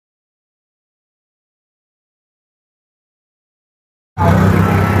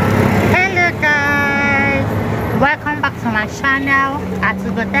my channel at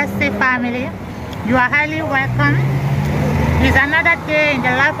Ugotesi family. You are highly welcome. It's another day in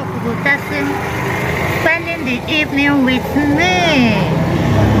the life of Ugotesi, spending the evening with me.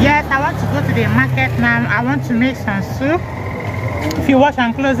 Yes, I want to go to the market now. I want to make some soup. If you watch,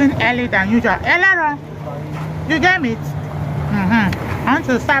 I'm closing early than usual. Hello, you get meat? I want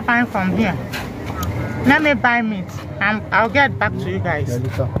to start buying from here. Let me buy meat and I'll get back to you guys.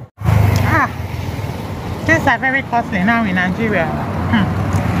 Things are very costly now in Nigeria.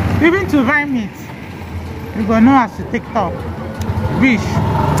 Even to buy meat, you go know as to take top. Wish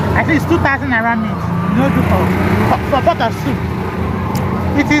at least 2,000 naira meat. No do for pot of soup.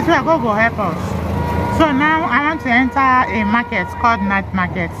 It is where go help us. So now I want to enter a market called night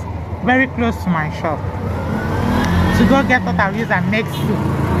market, very close to my shop, to go get what I'll use and make soup.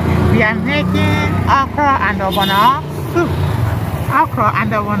 We are making okro and ogbono soup. Okro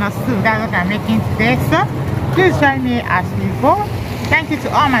and ogbono soup, that's what I'm making today. So please join me as we go. Thank you to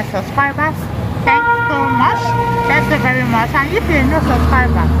all my subscribers. Thank you so much. Thank you very much. And if you're a new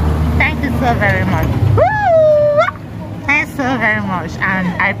subscriber, thank you so very much. Woo! Thanks so very much, and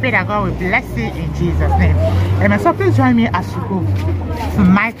I pray that God will bless you in Jesus' name. Amen. So please join me as we go to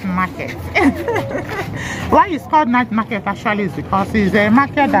night market. Why it's called night market actually is because it's a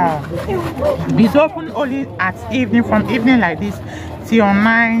market that is open only at evening, from evening like this till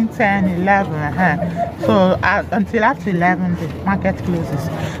 9, 10, 11. So until after 11 the market closes.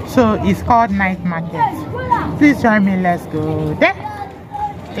 So it's called night market. Please join me. Let's go there.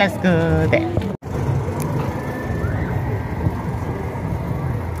 Let's go there.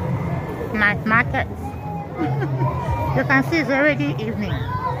 Night market. You can see it's already evening.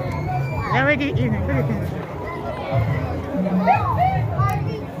 It's already evening.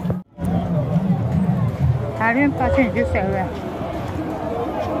 I didn't touch in this area.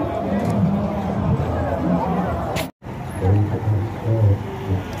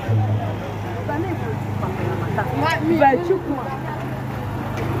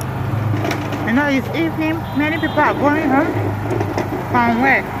 You know, it's evening. Many people are going home from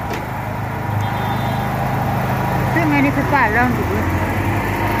work. See many people along the way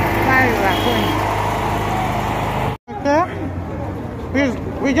while we are going. Okay,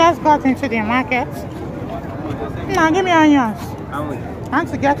 we just got into the market. Now give me onions. I want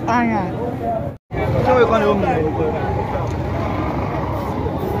to get onions.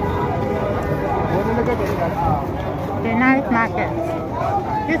 The night market.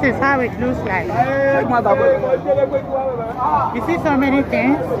 This is how it looks like. You see so many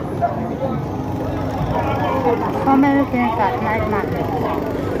things. So many things at night market.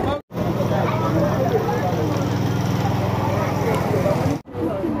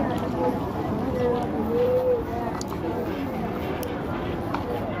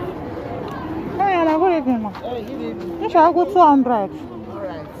 Hey, good evening, ma. You shall go 200.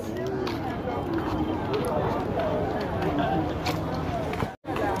 Alright.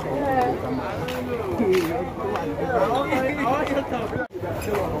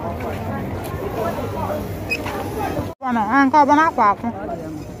 Anche buona qua.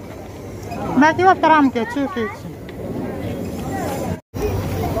 Ma ti tram che 250.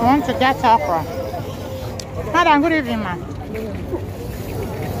 I want to get okra. Madam, good evening, ma.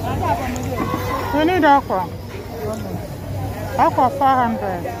 We need okra. Okra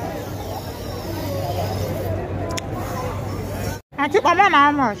 400. I took one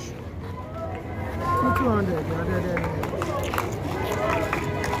how much? 200.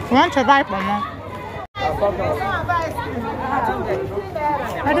 You want to buy for more?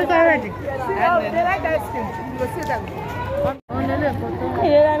 I do it already. They like ice cream. You go see them.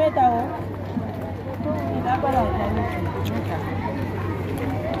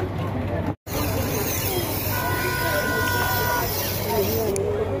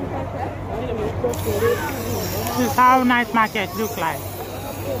 This is how night market look like.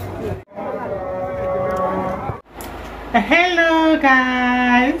 Hello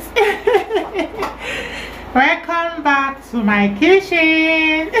guys. Welcome back to my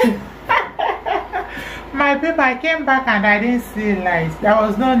kitchen. My people, I came back and I didn't see lights. There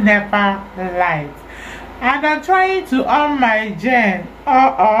was no NEPA light. And I'm trying to on my gen.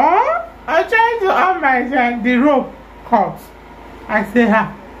 I'm trying to on my gen. The rope cut. I say,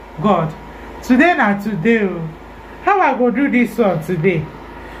 God, today not today. How I go do this one today?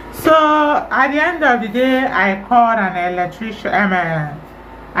 So at the end of the day, I called an electrician,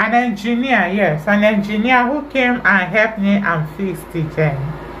 an engineer, yes, an engineer who came and helped me and fixed the gen.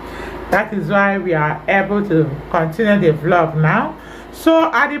 That is why we are able to continue the vlog now. So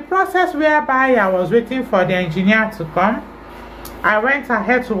at the process whereby I was waiting for the engineer to come, I went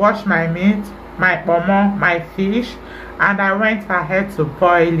ahead to wash my meat, my pomo, my fish, and I went ahead to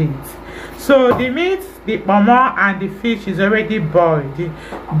boil it. So the meat, the pomo and the fish is already boiled.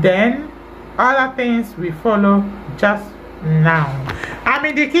 Then other things will follow just now. I'm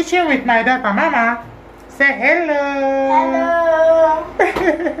in the kitchen with my daughter. Mama, say hello. Hello.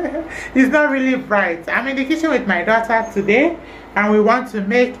 It's not really bright. I'm in the kitchen with my daughter today, and we want to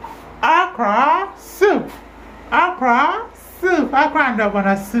make okra soup. Okra soup, okra and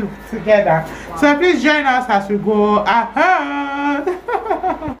ogbono soup together. Wow. So please join us as we go ahead.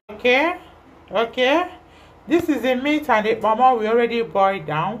 Okay. This is the meat and the pomo we already boiled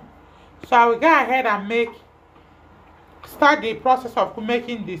down. So I will go ahead and start the process of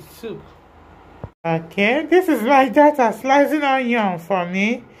making the soup. Okay, this is my daughter slicing onion for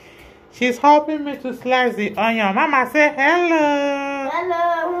me. She's helping me to slice the onion. Mama, say hello.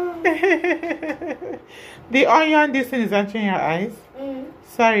 Hello. The onion, this thing is entering your eyes.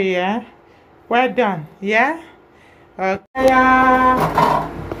 Sorry, yeah. Well done, yeah. Okay.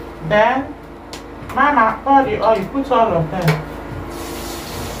 Then, Mama, pour the oil. Put all of them.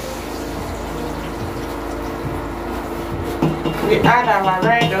 We add our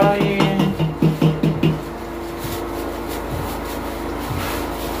red oil.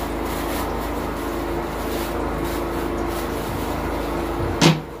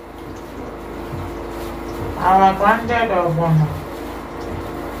 Our grounded ogbono.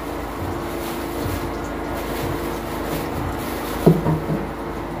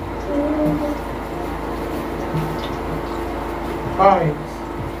 Oil.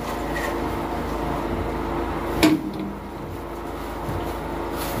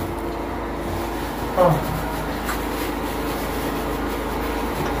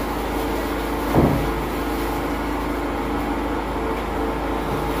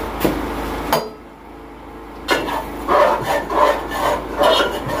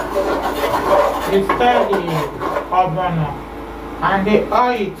 You stir the ogbono and the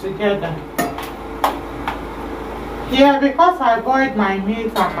oil together. Yeah, because I boiled my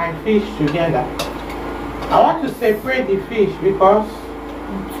meat and my fish together, I want to separate the fish because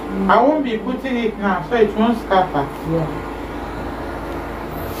I won't be putting it now, so it won't scatter. Yeah.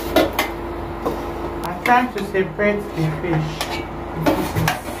 I'm trying to separate the fish.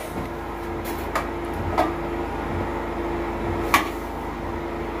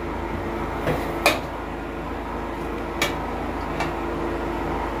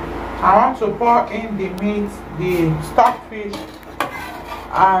 I want to pour in the meat, the stockfish,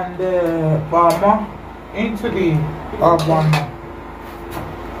 and the pomo into the ogbono.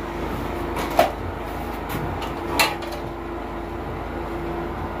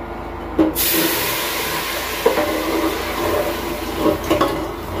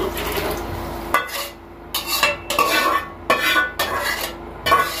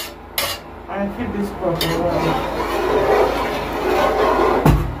 I keep this pot away.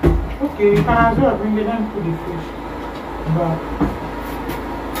 Okay, you can as well bring it down to the fish. But,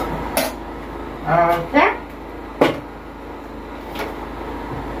 okay.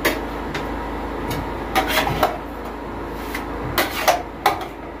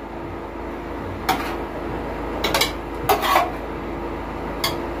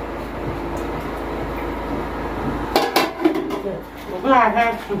 We'll go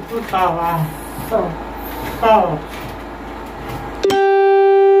ahead to put our salt.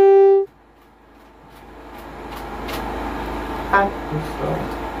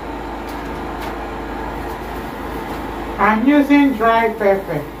 I'm using dry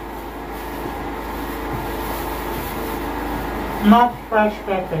pepper, not fresh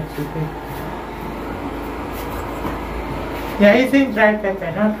pepper today. Yeah, using dry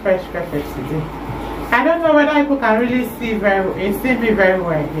pepper, not fresh pepper today. I don't know whether people can really see me very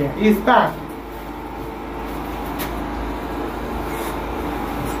well here. It's dark.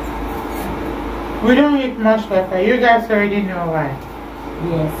 We don't eat much pepper. You guys already know why.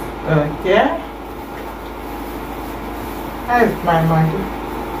 Yes. Okay. That is my Maggie.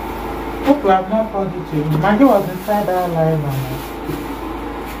 Hope you have not called it to you. Maggie was inside our live on us.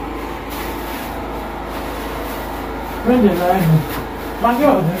 Bring the line. Maggie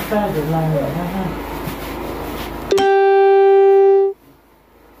was inside the line.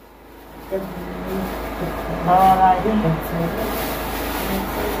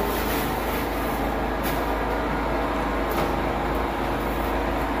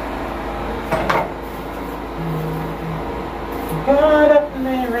 God of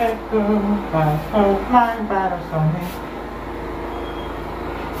miracles, has fought my battles on me.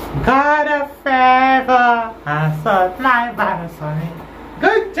 God of favor, has fought my battles on me.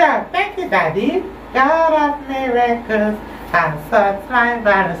 Good job, thank you, Daddy. God of miracles, has fought my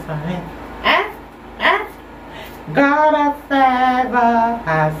battles on me. God of favor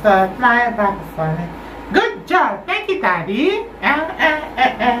has served my back for me. Good job. Thank you, Daddy.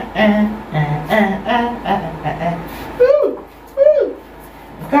 Woo, woo.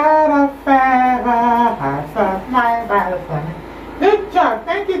 God of favor has served my battle for me. Good job.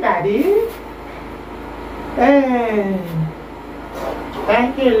 Thank you, Daddy. Hey.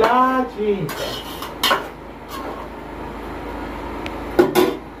 Thank you, Lord Jesus.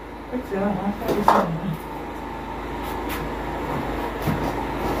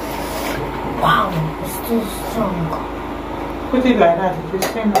 Wow, it's still strong. Put it like that, it will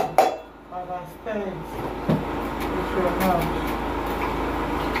sing overstays. It will help.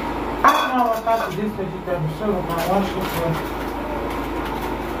 Add more water to this vegetable so we can wash it well.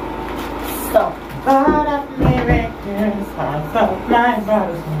 Stop. God of miracles, has solved my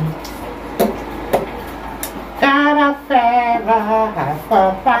battles. God of favor has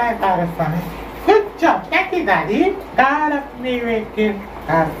solved my battles for me. Good job, thank you, Daddy. God of miracles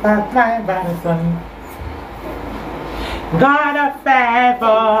has solved my battles for me. God of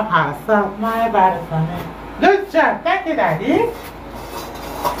favor has solved my battles for me. Good job, thank you, Daddy.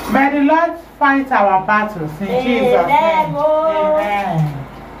 May the Lord fight our battles in Jesus' name. Amen.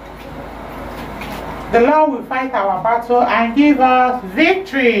 The Lord will fight our battle and give us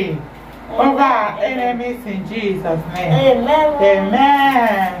victory over our enemies in Jesus' name. Amen.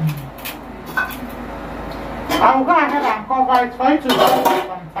 Amen. I will go ahead and cover it for you to boil for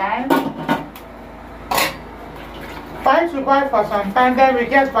some time. For you to boil for some time, then we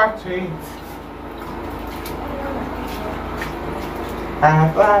get back to it.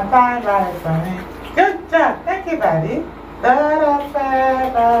 Good job. Thank you, Daddy. God of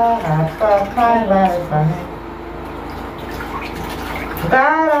favor has solved my battle for me.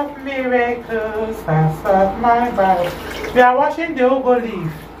 God of miracles has solved my battle. We are watching the ogbo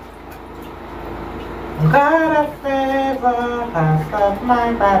leaf. God of favor has solved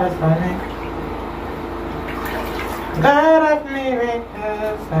my battle for me. God of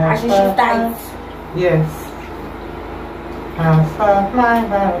miracles has solved my battle. Yes. Has solved my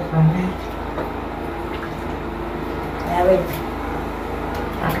battle for me. I'm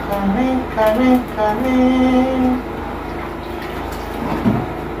coming, coming, coming.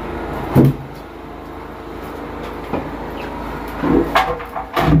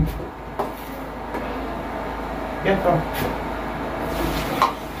 Get up.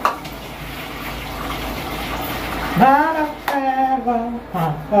 God of favor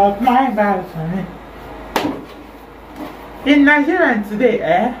has solved my battle for me. In Nigerian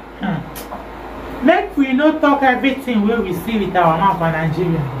today, make we not talk everything where we see with our mouth for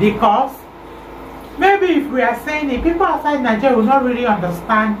Nigeria, because maybe if we are saying it, people outside Nigeria will not really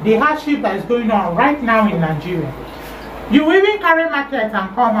understand the hardship that is going on right now in Nigeria. You will even carry market and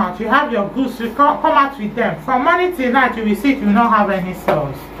come out, you have your goods, you come out with them. From morning till night you will see you will not have any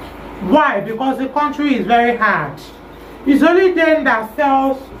sales. Why? Because the country is very hard. It's only them that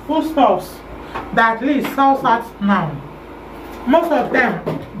sells foodstuffs that at least sells out now. Most of them,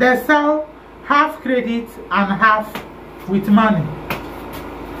 they sell half credit and half with money.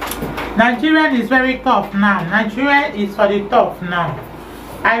 Nigerian is very tough now. Nigerian is for the tough now.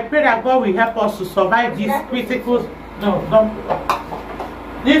 I pray that God will help us to survive this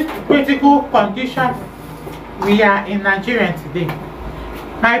critical condition we are in Nigeria today.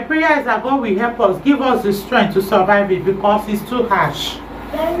 My prayer is that God will help us, give us the strength to survive it, because it's too harsh.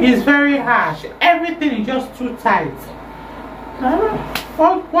 It's very harsh. Everything is just too tight.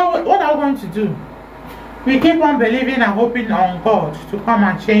 What are we going to do? We keep on believing and hoping on God to come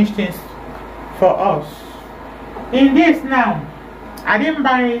and change things for us. In this now, I didn't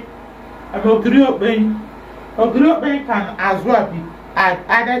buy a ogro. Ogro can as well be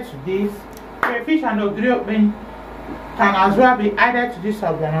added to this. Crayfish and ogro can as well be added to this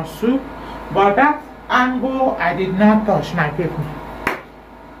ogbono soup. But that angle I did not touch, my people.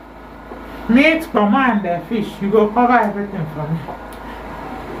 Meat, command, and fish, you go cover everything for me.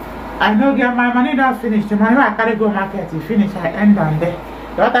 I know get my money don't finish. The money I carry go market, it finish, I end on there.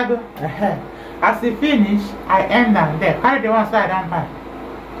 The other go ahead. As it finish, I end on there. Carry the one side I don't buy.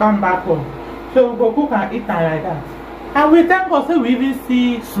 Come back home. So we go cook and eat and like that. And we thank God, so we even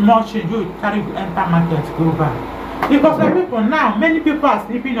see small children who carry to enter market go back. Because the people now, many people are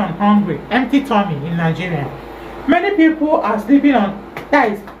sleeping on hungry, empty tummy in Nigeria. Many people are sleeping on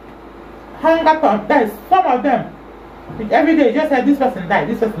guys. Hunger from that. Some of them every day just say this person died,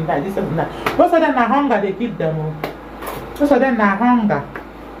 this person died, this person died. Most of them are hunger, they keep them all. Most of them are hunger.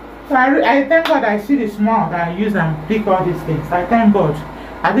 So I thank God I see the small that I use and pick all these things. I thank God.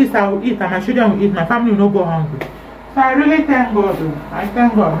 At least I will eat and my children will eat, my family will not go hungry. So I really thank God. I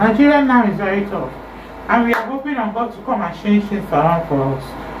thank God. Nigeria now is very tough. And we are hoping on God to come and change things around for us.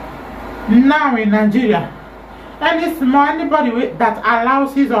 Now in Nigeria, anybody that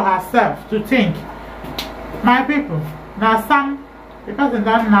allows his or herself to think, my people, now some, because in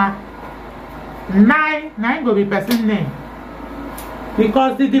that nine will be person name.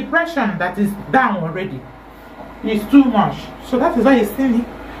 Because the depression that is down already is too much. So that is why you see me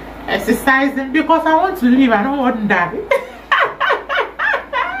exercising, because I want to live, I don't want to die.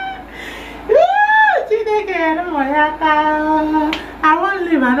 I want to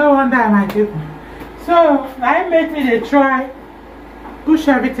live, I don't want to die, my people. So that made me to try push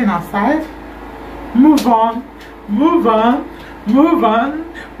everything aside, move on, move on, move on,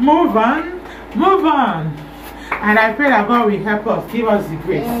 move on, move on. And I pray that God will help us, give us the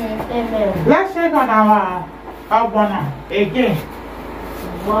grace. Amen. Let's check on our ogbono again.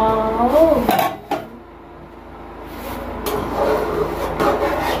 Wow.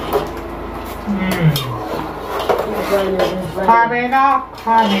 Coming up,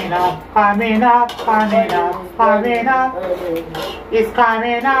 coming up, coming up, coming up, coming up. It's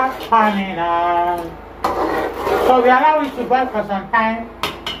coming up, coming up. So we allow it to boil for some time.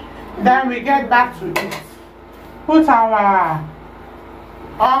 Then we get back to it. Put our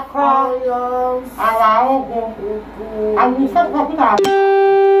okro, our ogbo. I will first of all put our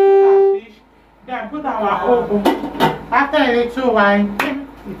fish, then put our ogbo. After a little while,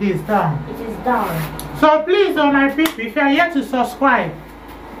 it is done. It is done. So please, my people, if you are yet to subscribe,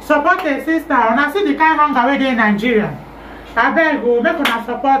 support a sister. And I see the kind of hunger away in Nigeria. I beg you, make una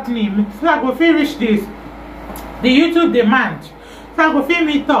support me. So I go finish this. The YouTube demand. So I go fill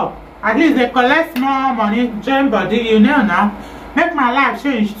me up. At least they collect more money, join body, you know now. Make my life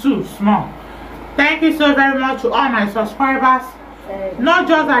change too small. Thank you so very much to all my subscribers. Not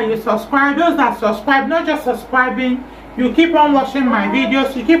just that you subscribe, those that subscribe, not just subscribing. You keep on watching my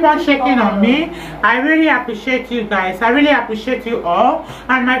videos, you keep on shaking on me. I really appreciate you guys. I really appreciate you all.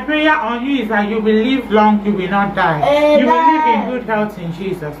 And my prayer on you is that you will live long, you will not die. Amen. You will live in good health in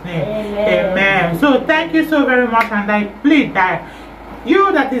Jesus' name. Amen. Amen. So thank you so very much, and I plead that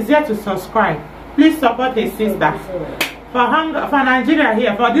you that is here to subscribe, please support a sister. For Nigeria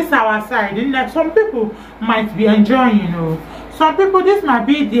here, for this our side, some people might be enjoying, you know. Some people, this might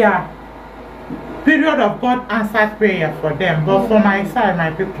be their period of God answered prayer for them, but for my side, my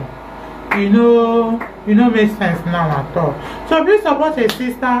people, you know makes sense now at all. So please support a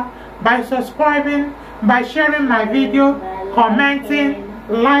sister by subscribing, by sharing my video, commenting,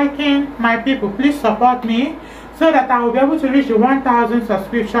 liking. My people, please support me so that I will be able to reach the 1,000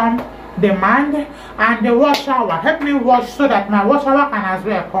 subscription demand, and the watch hour. Help me watch so that my watch hour can as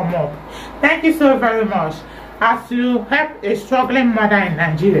well come up. Thank you so very much. As you help a struggling mother in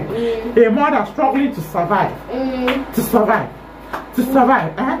Nigeria, a mother struggling to survive, to survive, to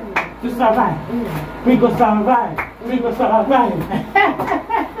survive, to survive. We go survive, we go survive.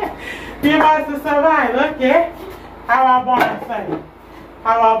 We must survive, okay? Our bonus, sorry.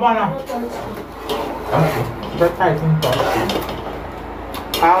 Our bonus. Okay, better I think so.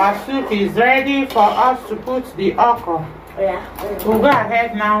 Our soup is ready for us to put the okra. Yeah. We'll go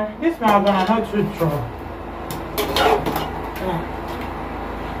ahead now. This one not too dry.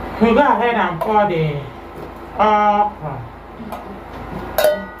 We'll go ahead and pour the okra.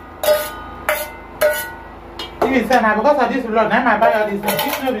 Even say now because of this vlog, now I buy all these things.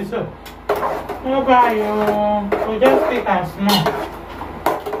 This no be so. No buy you. We just take and small.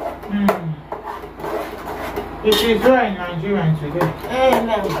 It is dry in Nigerian today.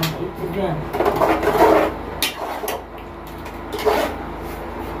 Amen. It is dry.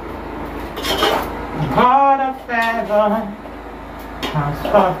 God of favor has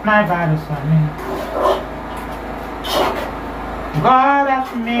fought my battles for me. God of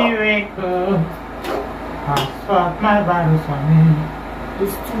miracle has fought my battles for me.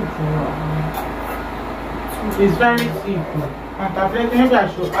 It's too dry. It's very simple. Maybe I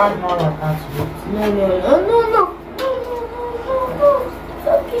should add more water to it. No. It's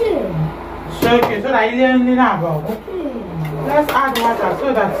okay. It's okay, so that you didn't need about. Okay. Let's add water so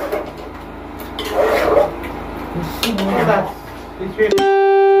that it's really.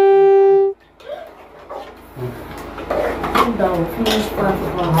 Finish part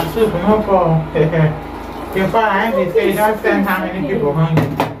of our soup, no problem. Your father, I say, don't send how many people hungry.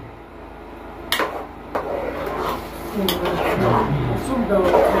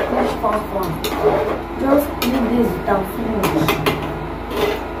 Just leave this without finish.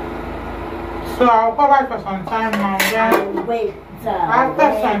 So I'll cover it for some time now. Then wait. After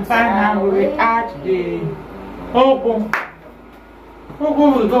some time now, we will add the ogbo. Ogbo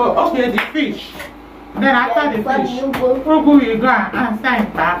will go. Okay, the fish. Then after the fish, ogbo will go and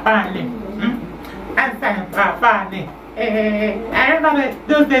sign Papa. I remember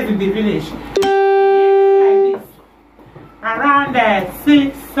those days in the village. Like this. Around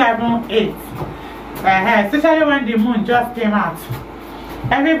 6, 7, 8. Especially when the moon just came out.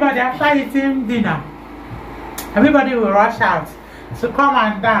 Everybody, after eating dinner, everybody will rush out to come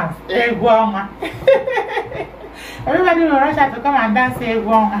and dance. Everybody will rush out to come and dance,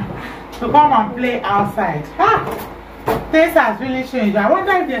 to come and play outside. Things has really changed. I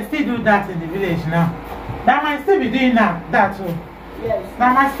wonder if they still do that in the village now. They might still be doing that too. Yes. They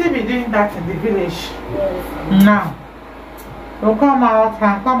might still be doing that in the village. Yes. Now, they'll come out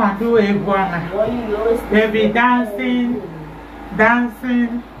and come and do they'll be dancing,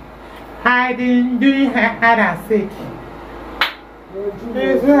 hiding, doing hide and seek.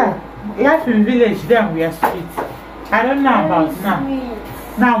 Yes, in village then we are sweet. I don't know about now.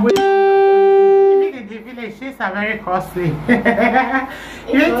 Now we in the village, things are very costly.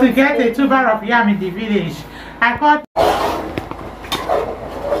 You need to get a tuber of yam in the village. I got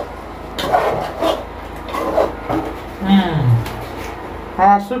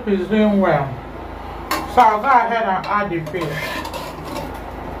our soup is doing well. So I'll go ahead and add the fish.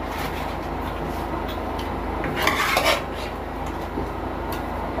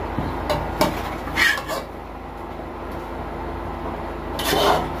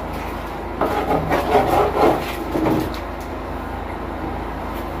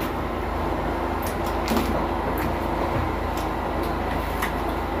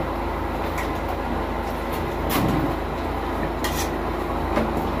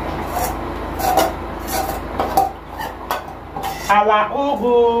 Our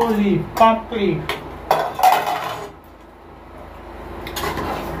ogbo leaf, pumpkin leaf.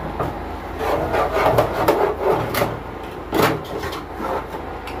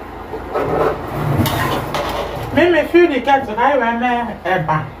 Maybe feel the cat to high when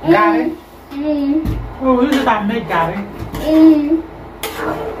Gary. Oh, this is a make Gary.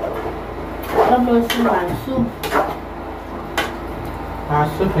 Our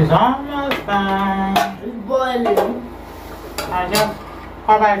soup is almost done. It's boiling. I just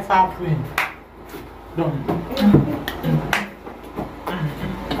cover it halfway. Done.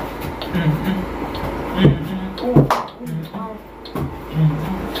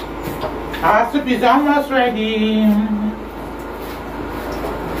 Our soup is almost ready.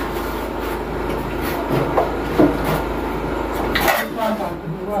 This one has to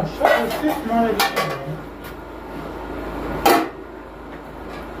be washed. It's this not ready.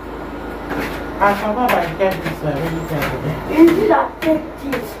 I forgot I kept this really terrible. You did not take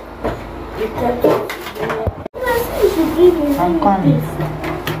this. You kept it. You should give me I'm coming. this.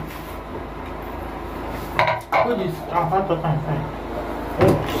 Put this hot water and fine.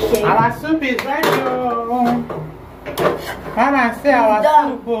 Okay. Our soup is ready. Come and say our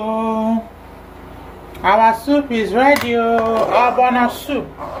soup. Oh. Our soup is ready. Ogbono soup.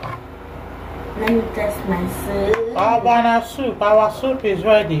 Let me test my soup. Ogbono soup. Our soup is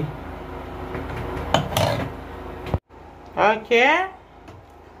ready. Okay.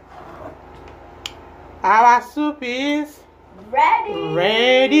 Our soup is Ready.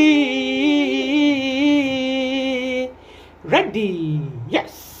 Ready.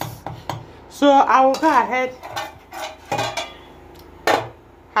 Yes. So I will go ahead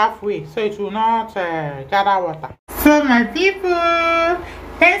halfway so it will not gather water. So my people,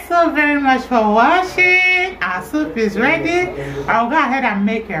 thanks so very much for watching. Our soup is ready. I'll go ahead and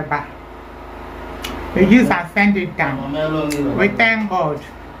make a bath. We use and send it down. We thank God.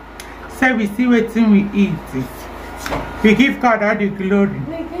 So we see what we eat it. We give God all the glory.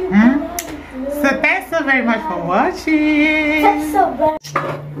 So thanks so very much for watching.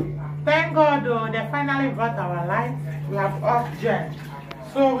 Thank God though, they finally brought our light. We have off gen.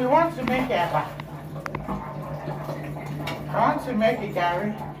 So we want to make a bath. I want to make a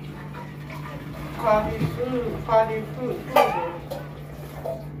gari for the food.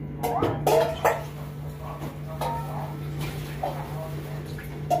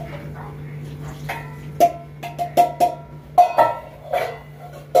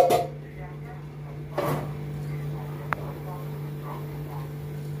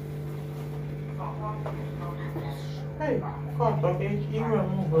 Hey, God, okay, you will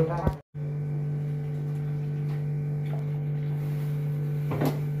move that.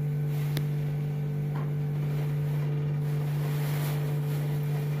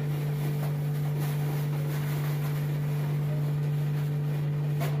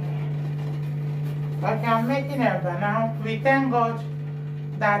 Okay, I'm making it now. We thank God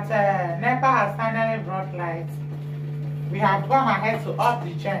that NEPA has finally brought light. We have gone ahead to up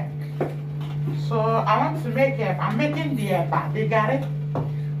the gen. So I want to make it. I'm making the gari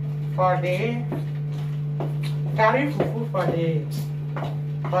for the carry fufu for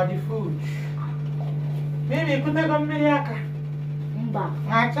the food. Maybe put a gomiliaka.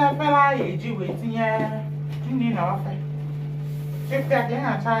 I tell fella you waiting here. You need offer. Check that again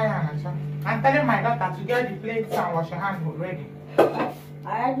and try. I'm telling my daughter to get the plates and wash your hands already.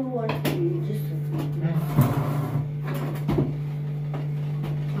 I don't want to just.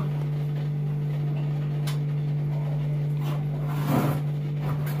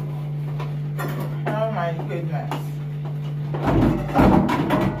 Oh my goodness.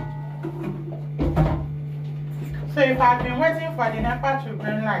 So if I've been waiting for the NEPA to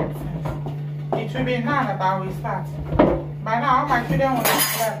bring lights, it should be now that I will start. By now, all my children will have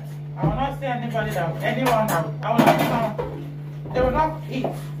slept. I will not see anyone that I will not know. They will not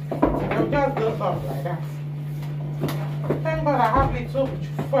eat. They will just go off like that. Thank God I have little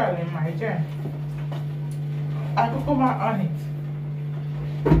fuel in my jar. I could come out on it.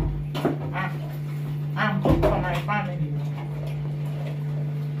 I'm good for my family.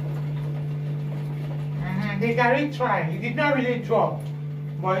 The Gary tried. It did not really drop,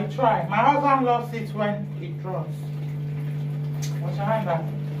 but it tried. My husband loves it when it drops. What's your hand up?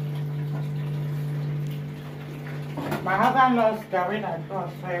 My husband loves Gary that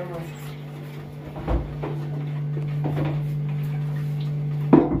drops very well.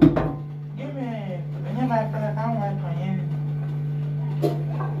 Give me my friend. I can't work on you.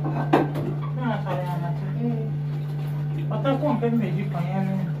 But I can't get me on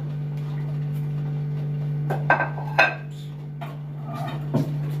you.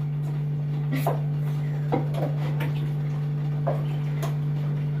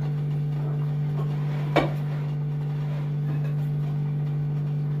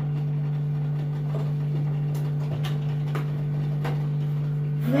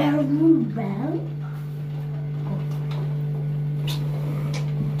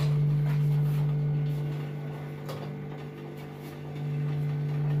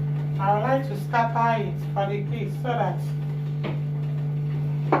 I would like to scatter it for the kids so that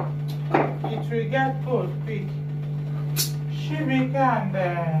it will get cold quick. Shibika and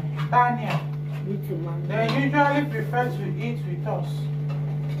Daniel, they usually prefer to eat with us.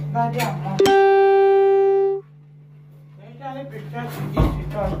 Daddy and Mom. They usually prefer to eat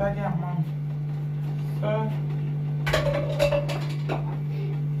with us, Daddy and Mom. So,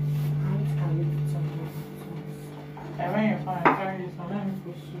 when you find it, so let me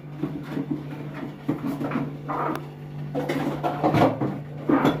put soup.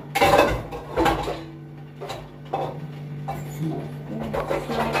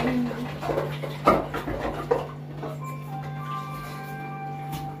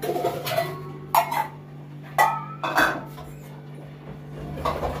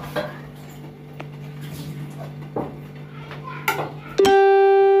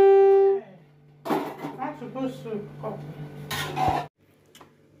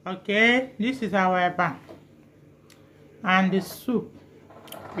 Okay, this is our eba and the soup.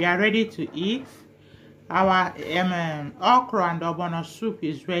 We are ready to eat. Our okro and ogbono soup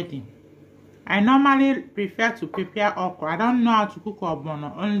is ready. I normally prefer to prepare okro. I don't know how to cook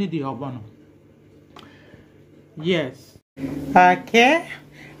ogbono, only the ogbono. Yes. Okay.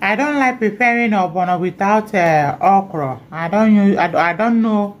 I don't like preparing ogbono without okra. I don't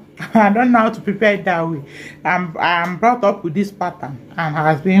know how to prepare it that way. I'm brought up with this pattern and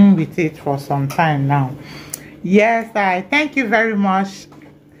has been with it for some time now. Yes, I thank you very much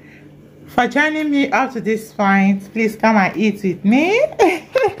for joining me up to this point. Please come and eat with me.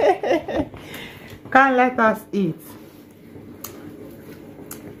 Come, let us eat.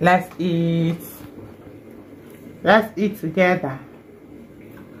 Let's eat. Let's eat together.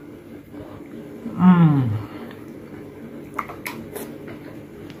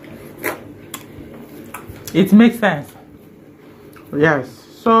 It makes sense. Yes.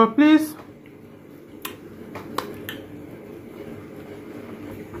 So please,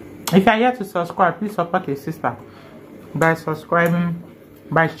 if you are here to subscribe, please support your sister by subscribing,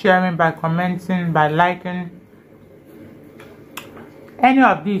 by sharing, by commenting, by liking. Any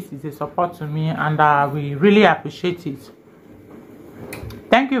of this is a support to me, and we really appreciate it.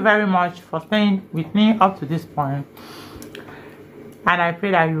 Thank you very much for staying with me up to this point, and I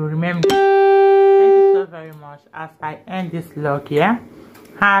pray that you remember. Thank you so very much as I end this vlog here.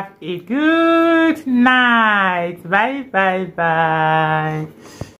 Have a good night. Bye bye bye.